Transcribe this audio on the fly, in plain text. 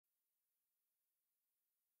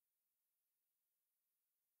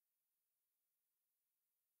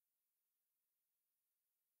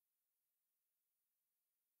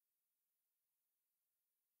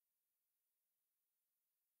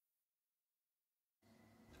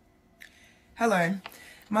Hello,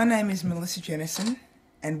 my name is Melissa Jennison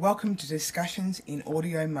and welcome to Discussions in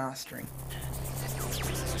Audio Mastering.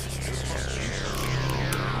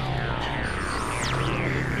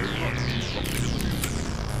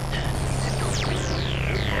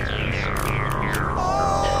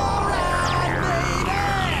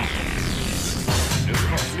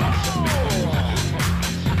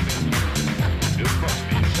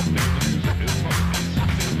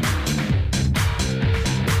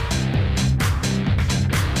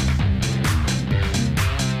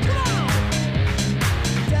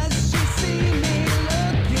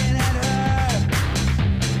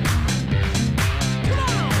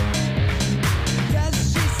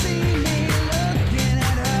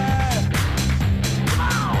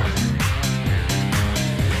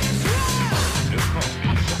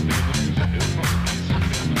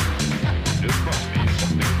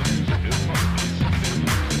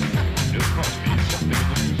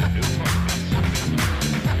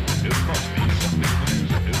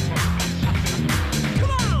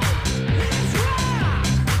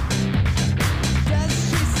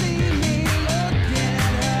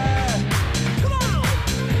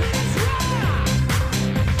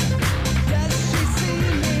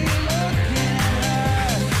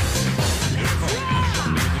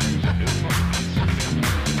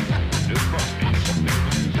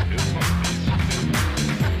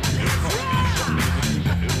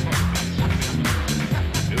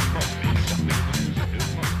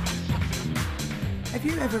 Have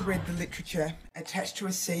you ever read the literature attached to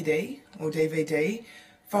a CD or DVD,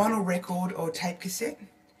 vinyl record or tape cassette,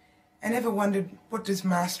 and ever wondered, what does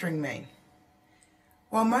mastering mean?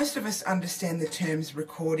 While most of us understand the terms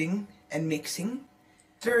recording and mixing,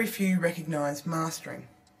 very few recognise mastering.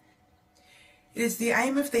 It is the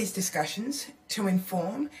aim of these discussions to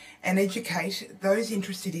inform and educate those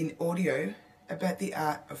interested in audio about the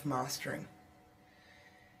art of mastering.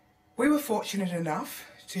 We were fortunate enough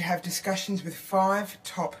to have discussions with 5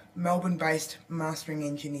 top Melbourne-based mastering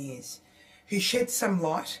engineers who shed some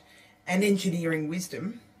light and engineering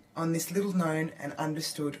wisdom on this little-known and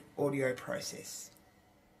understood audio process.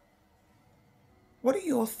 What are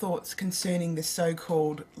your thoughts concerning the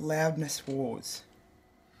so-called loudness wars?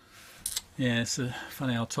 Yeah, it's a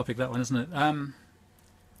funny old topic, that one, isn't it?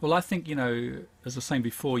 Well, I think, as I was saying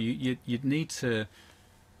before, you need to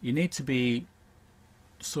be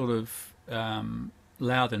sort of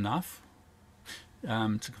loud enough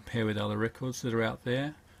to compare with other records that are out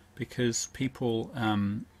there, because people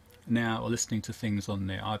now are listening to things on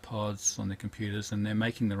their iPods, on their computers, and they're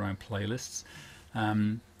making their own playlists.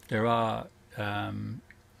 There are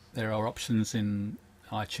options in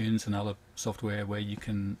iTunes and other software where you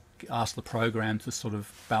can ask the program to sort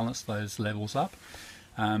of balance those levels up,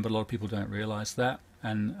 but a lot of people don't realise that,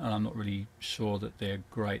 and I'm not really sure that they're a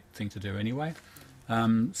great thing to do anyway.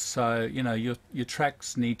 So your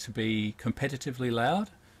tracks need to be competitively loud,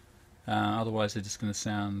 otherwise they're just going to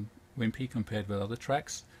sound wimpy compared with other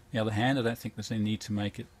tracks. On the other hand, I don't think there's any need to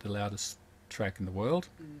make it the loudest track in the world.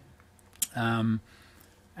 And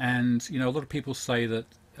a lot of people say that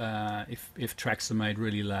if tracks are made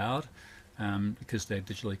really loud, because they're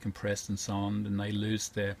digitally compressed and so on, then they lose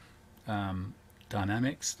their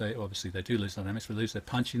dynamics. They do lose dynamics, but lose their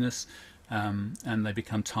punchiness, and they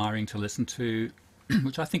become tiring to listen to,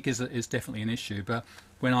 which I think is definitely an issue. But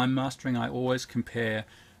when I'm mastering, I always compare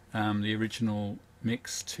the original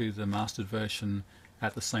mix to the mastered version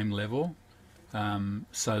at the same level,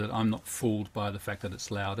 so that I'm not fooled by the fact that it's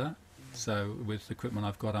louder. So with the equipment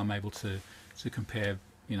I've got, I'm able to compare,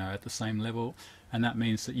 at the same level, and that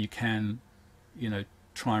means that you can,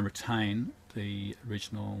 try and retain the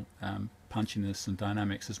original punchiness and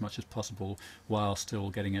dynamics as much as possible while still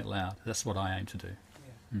getting it loud. That's what I aim to do.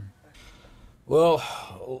 Yeah. Well,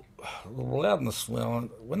 loudness,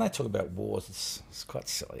 when they talk about wars, it's quite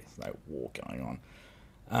silly. There's no war going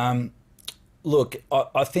on. Look,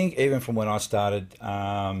 I think even from when I started,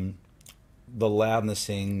 the loudness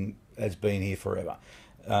thing has been here forever.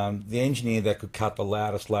 The engineer that could cut the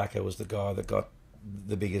loudest lacquer was the guy that got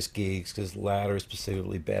the biggest gigs, because louder is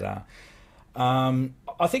perceivably better. I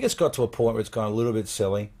think it's got to a point where it's gone a little bit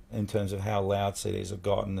silly in terms of how loud CDs have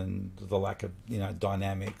gotten and the lack of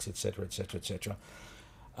dynamics, etc., etc., etc.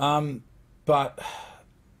 But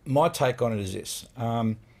my take on it is this: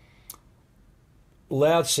 loud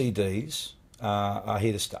CDs are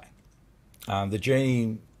here to stay. The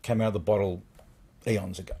genie came out of the bottle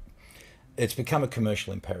eons ago. It's become a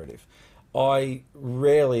commercial imperative. I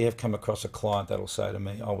rarely have come across a client that'll say to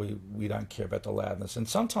me, "Oh, we don't care about the loudness." And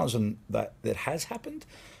sometimes when that has happened,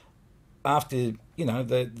 after, you know,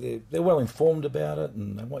 they're well informed about it,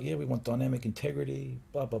 and they want, yeah, we want dynamic integrity,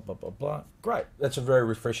 blah, blah, blah, blah, blah. Great. That's a very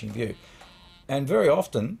refreshing view. And very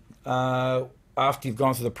often, after you've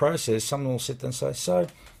gone through the process, someone will sit there and say, so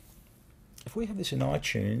if we have this in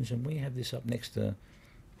iTunes and we have this up next to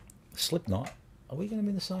Slipknot, are we going to be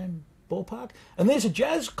in the same ballpark? And these are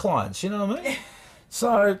jazz clients, you know what I mean?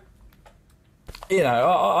 So, you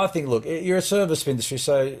know, I think, look, you're a service industry,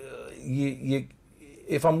 so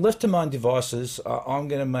if I'm left to my own devices, I'm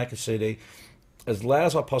going to make a CD as loud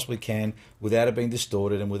as I possibly can without it being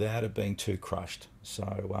distorted and without it being too crushed.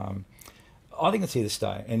 So I think it's here to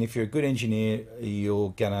stay. And if you're a good engineer,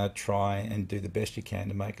 you're going to try and do the best you can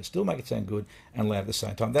to make it, still make it sound good and loud at the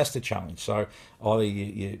same time. That's the challenge. So either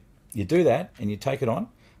you do that and you take it on,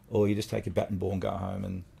 or you just take your bat and ball and go home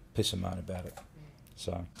and piss and moan about it.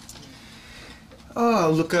 So.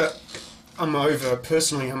 Oh, look, I'm over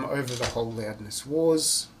the whole loudness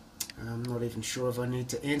wars. I'm not even sure if I need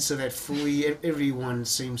to answer that fully. Everyone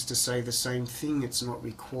seems to say the same thing. It's not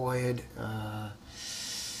required.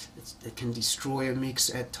 It can destroy a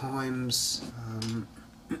mix at times.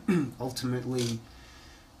 Ultimately,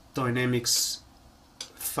 dynamics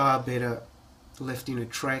far better left in a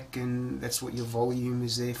track, and that's what your volume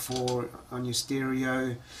is there for on your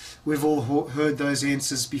stereo. We've all heard those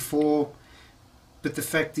answers before, but the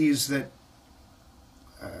fact is that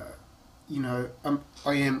you know,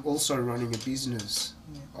 I am also running a business.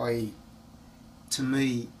 Yeah. To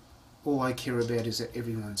me, all I care about is that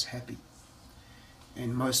everyone's happy,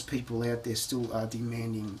 and most people out there still are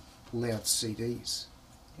demanding loud CDs.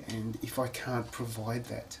 Yeah. And if I can't provide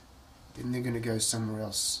that, then they're going to go somewhere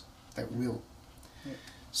else that will. Yeah.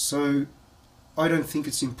 So I don't think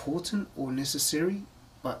it's important or necessary,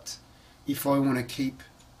 but if I want to keep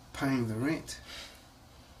paying the rent,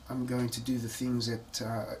 I'm going to do the things that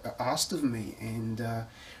are asked of me, and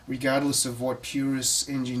regardless of what purists,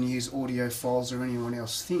 engineers, audiophiles or anyone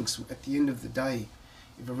else thinks, at the end of the day,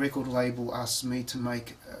 if a record label asks me to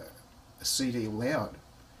make a CD loud,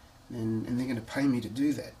 and they're going to pay me to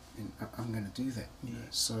do that, and I'm going to do that. Yeah.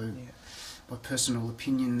 So my personal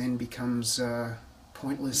opinion then becomes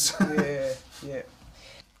pointless. Yeah.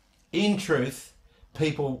 In truth,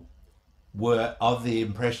 people were of the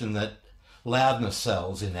impression that loudness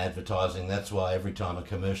sells in advertising. That's why every time a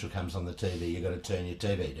commercial comes on the TV, you've got to turn your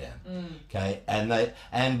TV down. Okay,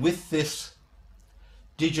 and with this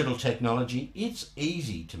digital technology, it's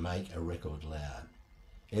easy to make a record loud.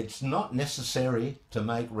 It's not necessary to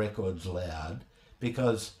make records loud,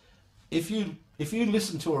 because if you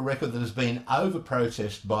listen to a record that has been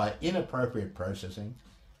over-processed by inappropriate processing,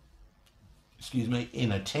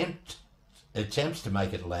 in attempts to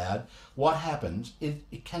make it loud, what happens is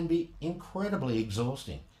it can be incredibly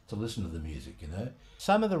exhausting to listen to the music, you know.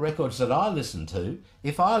 Some of the records that I listen to,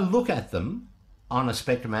 if I look at them on a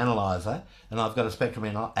spectrum analyzer, and I've got a spectrum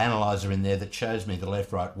analyzer in there that shows me the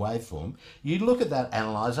left-right waveform, you look at that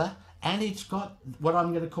analyzer and it's got what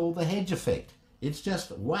I'm going to call the hedge effect. It's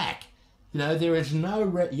just whack. You know, there is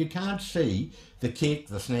no, you can't see the kick,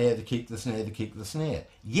 the snare, the kick, the snare, the kick, the snare.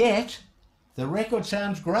 Yet, the record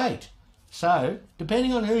sounds great. So,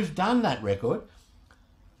 depending on who's done that record,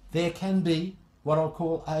 there can be what I'll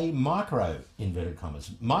call a micro, inverted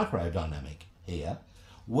commas, microdynamic here,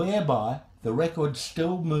 whereby the record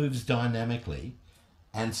still moves dynamically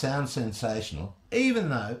and sounds sensational, even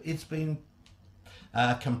though it's been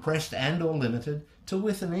compressed and or limited to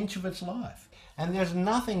within an inch of its life. And there's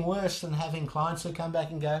nothing worse than having clients who come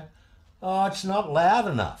back and go, oh, it's not loud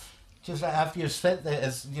enough. Just after you've sat there,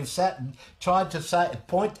 as you've sat and tried to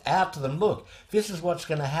point out to them, look, this is what's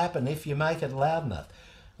going to happen if you make it loud enough,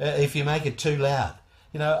 if you make it too loud.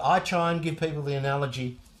 You know, I try and give people the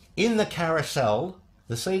analogy, in the carousel,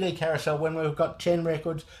 the CD carousel, when we've got 10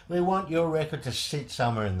 records, we want your record to sit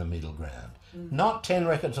somewhere in the middle ground. Not 10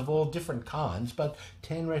 records of all different kinds, but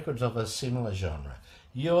 10 records of a similar genre.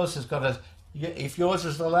 Yours has got if yours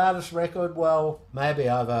is the loudest record, well, maybe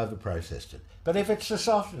I've overprocessed it. But if it's the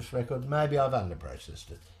softest record, maybe I've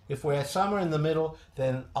underprocessed it. If we're somewhere in the middle,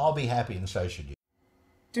 then I'll be happy, and so should you.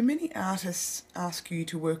 Do many artists ask you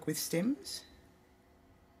to work with stems?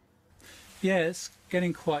 Yeah, it's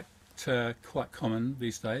getting quite common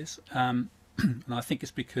these days, and I think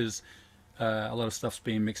it's because a lot of stuff's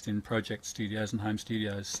being mixed in project studios and home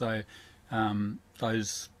studios. So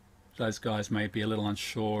those guys may be a little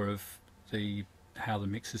unsure of how the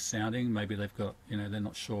mix is sounding. Maybe they've got, they're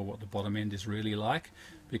not sure what the bottom end is really like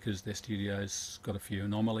because their studio's got a few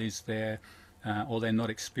anomalies there, or they're not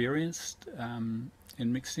experienced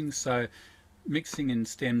in mixing. So mixing in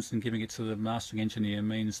stems and giving it to the mastering engineer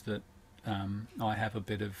means that I have a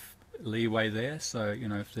bit of leeway there. So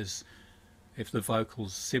if there's if the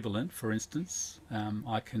vocal's sibilant, for instance,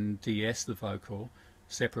 I can de-ess the vocal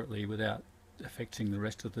separately without affecting the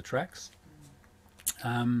rest of the tracks.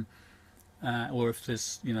 Or if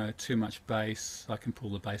there's, you know, too much bass, I can pull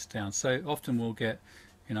the bass down. So often we'll get,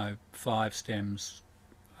 you know, 5 stems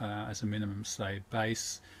as a minimum, say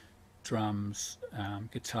bass, drums,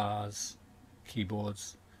 guitars,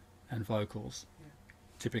 keyboards and vocals,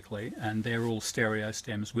 typically, and they're all stereo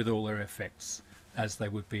stems with all their effects as they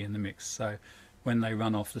would be in the mix. So when they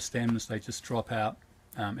run off the stems, they just drop out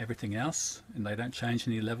everything else, and they don't change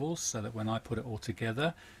any levels, so that when I put it all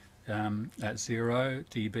together at 0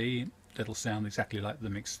 dB, that'll sound exactly like the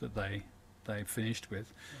mix that they finished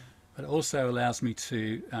with. But it also allows me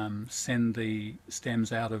to send the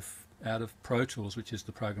stems out of Pro Tools, which is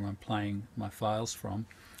the program I'm playing my files from,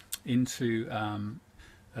 into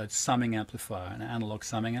a summing amplifier, an analog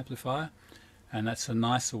summing amplifier, and that's a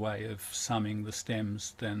nicer way of summing the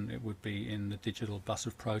stems than it would be in the digital bus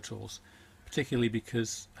of Pro Tools, particularly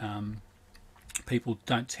because people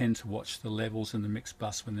don't tend to watch the levels in the mix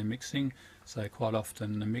bus when they're mixing, so quite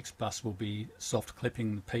often the mix bus will be soft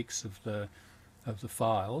clipping the peaks of the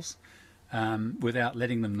files without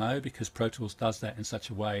letting them know, because Pro Tools does that in such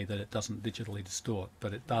a way that it doesn't digitally distort,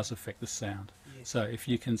 but it does affect the sound. Yes. So if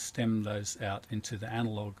you can stem those out into the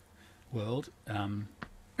analog world,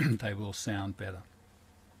 they will sound better.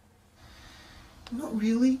 Not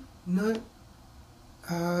really, no.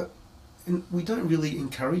 And we don't really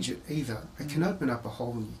encourage it either. It can open up a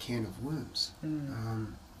hole in your can of worms.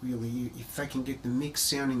 Really, if they can get the mix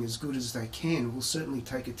sounding as good as they can, we'll certainly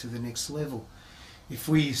take it to the next level. If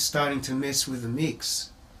we're starting to mess with the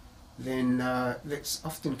mix, then that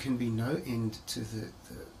often can be no end to the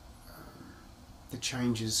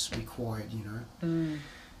changes required, you know.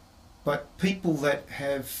 But people that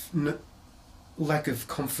have lack of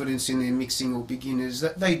confidence in their mixing, or beginners,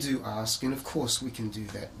 that they do ask, and of course we can do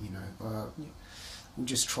that, you know. We'll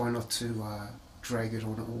just try not to drag it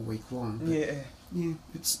on all week long. But yeah,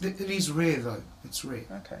 it is rare though. It's rare.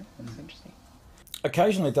 Okay, that's interesting.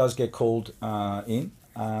 Occasionally it does get called in.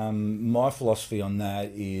 My philosophy on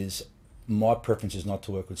that is my preference is not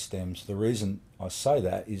to work with stems. The reason I say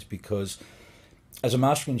that is because as a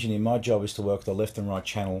mastering engineer, my job is to work with the left and right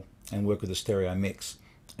channel and work with the stereo mix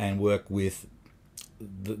and work with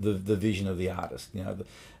the vision of the artist. You know,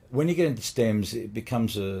 when you get into stems, it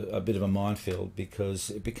becomes a bit of a minefield, because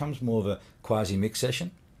it becomes more of a quasi mix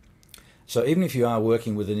session. So even if you are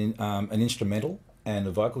working with an instrumental and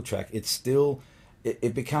a vocal track, it's still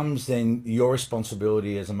it becomes then your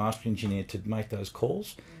responsibility as a master engineer to make those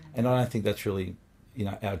calls. And I don't think that's really, you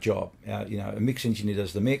know, our job. You know, a mix engineer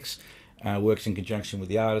does the mix, works in conjunction with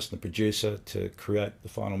the artist and the producer to create the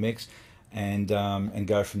final mix, and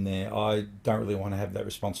go from there. I don't really want to have that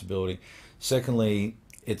responsibility. Secondly,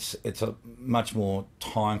 it's a much more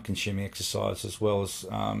time-consuming exercise, as well as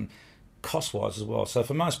cost-wise as well. So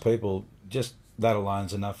for most people, just that alone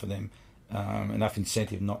is enough for them, enough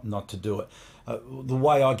incentive not to do it. The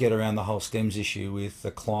way I get around the whole stems issue with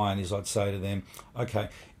the client is I'd say to them, okay,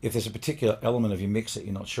 if there's a particular element of your mix that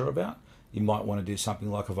you're not sure about, you might want to do something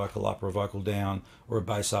like a vocal up or a vocal down, or a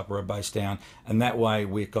bass up or a bass down, and that way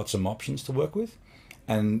we've got some options to work with.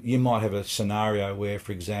 And you might have a scenario where,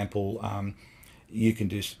 for example, you can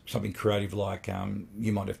do something creative, like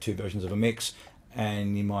you might have 2 versions of a mix,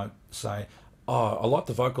 and you might say, oh, I like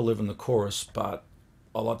the vocal live in the chorus, but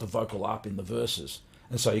I like the vocal up in the verses.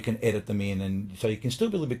 And so you can edit them in, and so you can still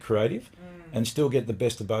be a little bit creative and still get the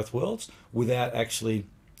best of both worlds without actually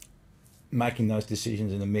making those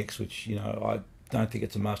decisions in the mix, which, you know, I don't think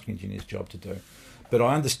it's a mastering engineer's job to do. But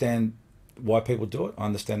I understand why people do it. I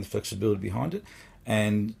understand the flexibility behind it.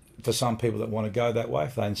 And for some people that want to go that way,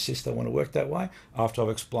 if they insist they want to work that way, after I've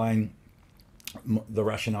explained the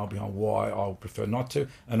rationale behind why I would prefer not to,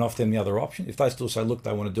 and offer them the other option, if they still say, look,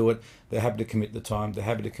 they want to do it, they're happy to commit the time, they're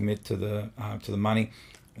happy to commit to the money,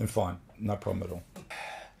 then fine, no problem at all.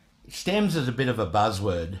 Stems is a bit of a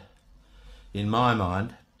buzzword in my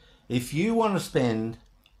mind. If you want to spend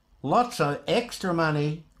lots of extra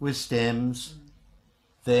money with stems,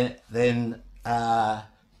 then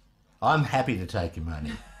I'm happy to take your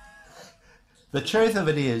money. The truth of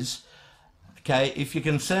it is, okay, if you're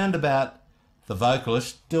concerned about the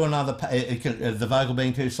vocalist, do another, the vocal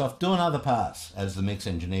being too soft, do another pass as the mix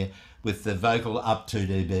engineer with the vocal up 2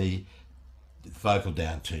 dB, vocal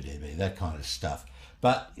down 2 dB, that kind of stuff.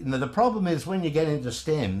 But you know, the problem is when you get into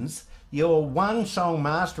stems, your one song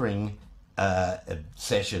mastering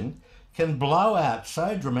session can blow out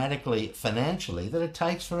so dramatically financially that it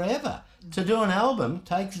takes forever. To do an album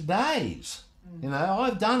takes days. You know,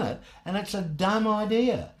 I've done it, and it's a dumb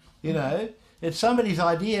idea. You know, It's somebody's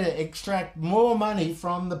idea to extract more money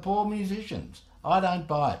from the poor musicians. I don't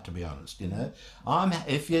buy it, to be honest. You know,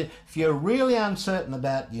 if you're really uncertain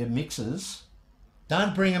about your mixes,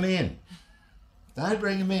 don't bring them in. Don't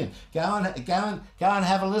bring them in. Go and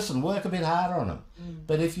have a listen. Work a bit harder on them.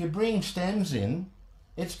 But if you bring stems in,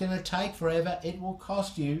 it's going to take forever. It will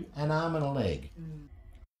cost you an arm and a leg.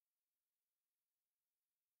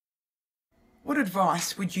 What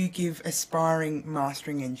advice would you give aspiring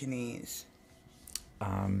mastering engineers?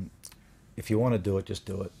 If you want to do it, just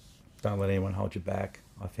do it. Don't let anyone hold you back.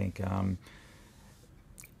 I think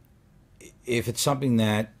if it's something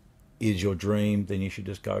that is your dream, then you should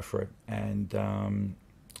just go for it. And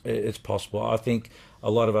it's possible. I think a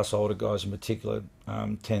lot of us older guys in particular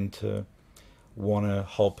tend to want to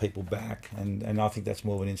hold people back, and I think that's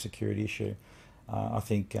more of an insecurity issue. I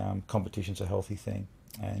think competition's a healthy thing,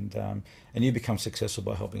 and you become successful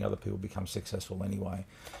by helping other people become successful anyway.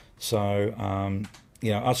 So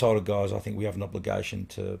you know, us older guys, I think we have an obligation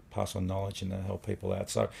to pass on knowledge and to help people out.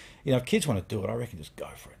 So, you know, if kids want to do it, I reckon just go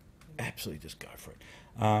for it. Absolutely just go for it.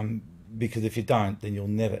 Because if you don't, then you'll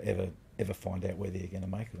never, ever find out whether you're going to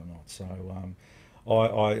make it or not. So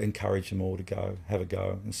I encourage them all to have a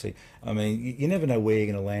go and see. I mean, you never know where you're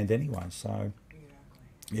going to land anyway. So,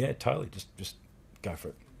 yeah, totally. Just go for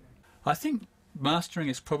it. I think mastering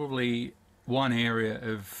is probably one area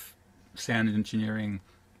of sound engineering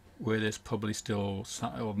where there's probably still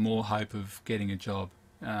or more hope of getting a job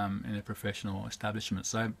in a professional establishment.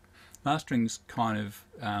 So mastering's kind of,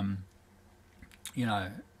 you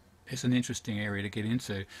know, it's an interesting area to get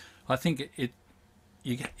into. I think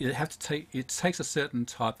you have to it takes a certain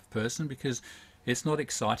type of person, because it's not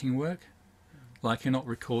exciting work. Like, you're not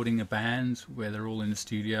recording a band where they're all in the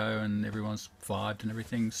studio and everyone's vibed and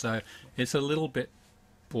everything. So it's a little bit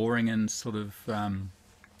boring and sort of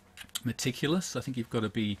meticulous. I think you've got to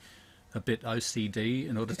be a bit OCD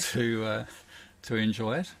in order to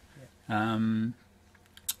enjoy it, and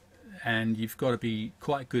you've got to be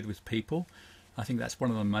quite good with people. I think that's one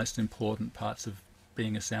of the most important parts of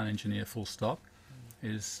being a sound engineer, full stop,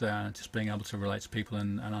 is just being able to relate to people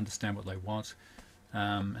and understand what they want,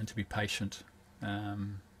 and to be patient.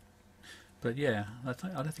 But yeah, I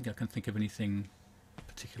don't think I can think of anything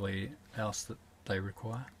particularly else that they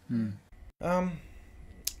require.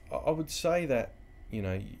 I would say that, you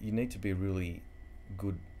know, you need to be a really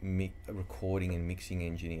good recording and mixing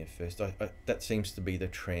engineer first. That seems to be the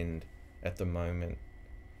trend at the moment.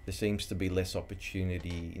 There seems to be less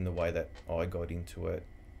opportunity in the way that I got into it,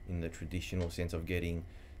 in the traditional sense of getting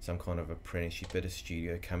some kind of apprenticeship at a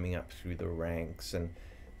studio, coming up through the ranks, and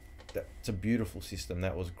that's a beautiful system.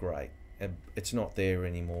 That was great. And it's not there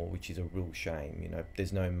anymore, which is a real shame. You know,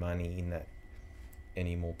 there's no money in that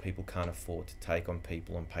anymore. People can't afford to take on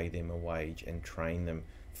people and pay them a wage and train them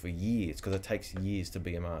for years, because it takes years to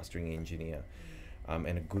be a mastering engineer,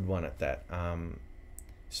 and a good one at that.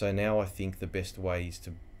 So now I think the best way is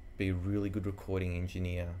to be a really good recording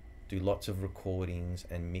engineer, do lots of recordings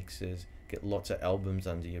and mixes, get lots of albums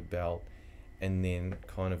under your belt, and then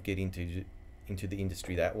kind of get into the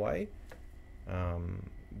industry that way.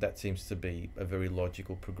 That seems to be a very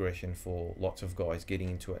logical progression for lots of guys getting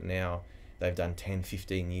into it now. They've done 10,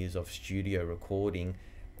 15 years of studio recording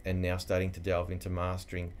and now starting to delve into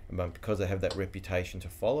mastering. But because they have that reputation to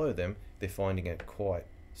follow them, they're finding it quite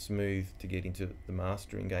smooth to get into the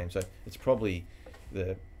mastering game. So it's probably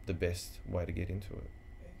the best way to get into it.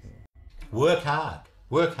 Work hard.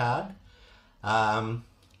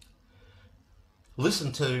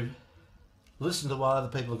 Listen to what other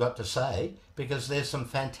people have got to say, because there's some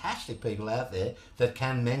fantastic people out there that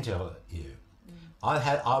can mentor you.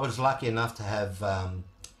 I was lucky enough to have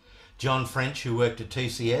John French, who worked at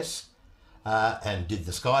TCS and did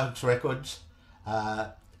the Skyhooks records,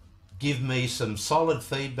 give me some solid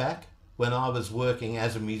feedback when I was working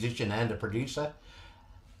as a musician and a producer,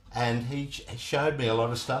 and he showed me a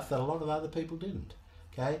lot of stuff that a lot of other people didn't.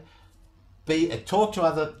 Okay, talk to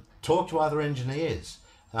other engineers.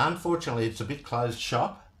 Unfortunately, it's a bit closed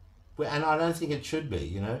shop, and I don't think it should be.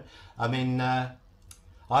 You know, I mean,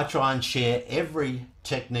 I try and share every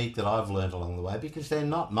technique that I've learned along the way, because they're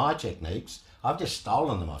not my techniques. I've just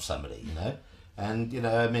stolen them off somebody, you know. And you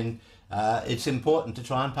know, I mean, it's important to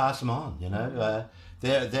try and pass them on. You know,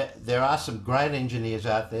 there are some great engineers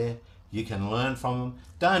out there. You can learn from them.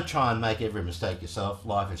 Don't try and make every mistake yourself.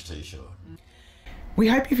 Life is too short. We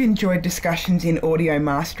hope you've enjoyed discussions in audio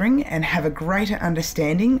mastering and have a greater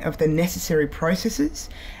understanding of the necessary processes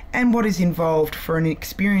and what is involved for an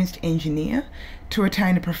experienced engineer to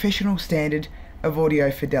attain a professional standard of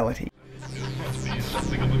audio fidelity.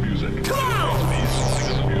 Come on!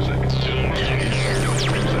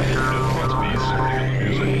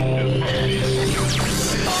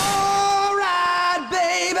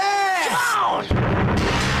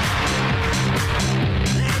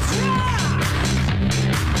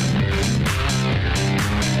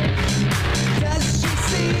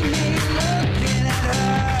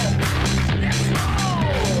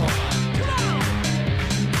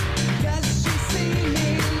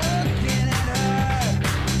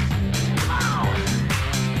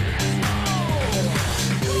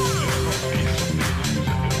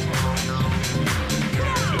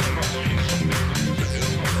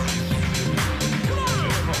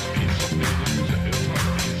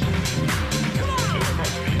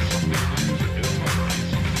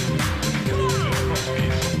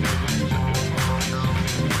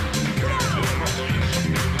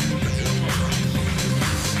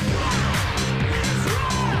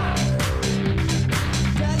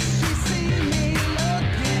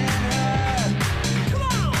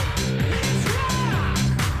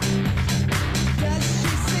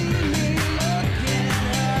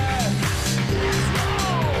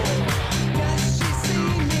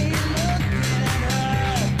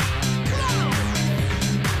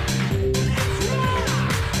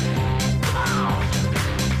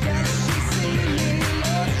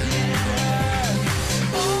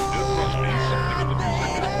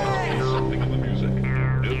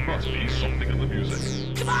 must be something in the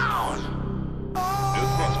music. Come on! It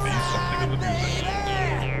must be something in the music.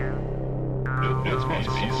 It must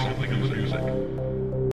be something in the music.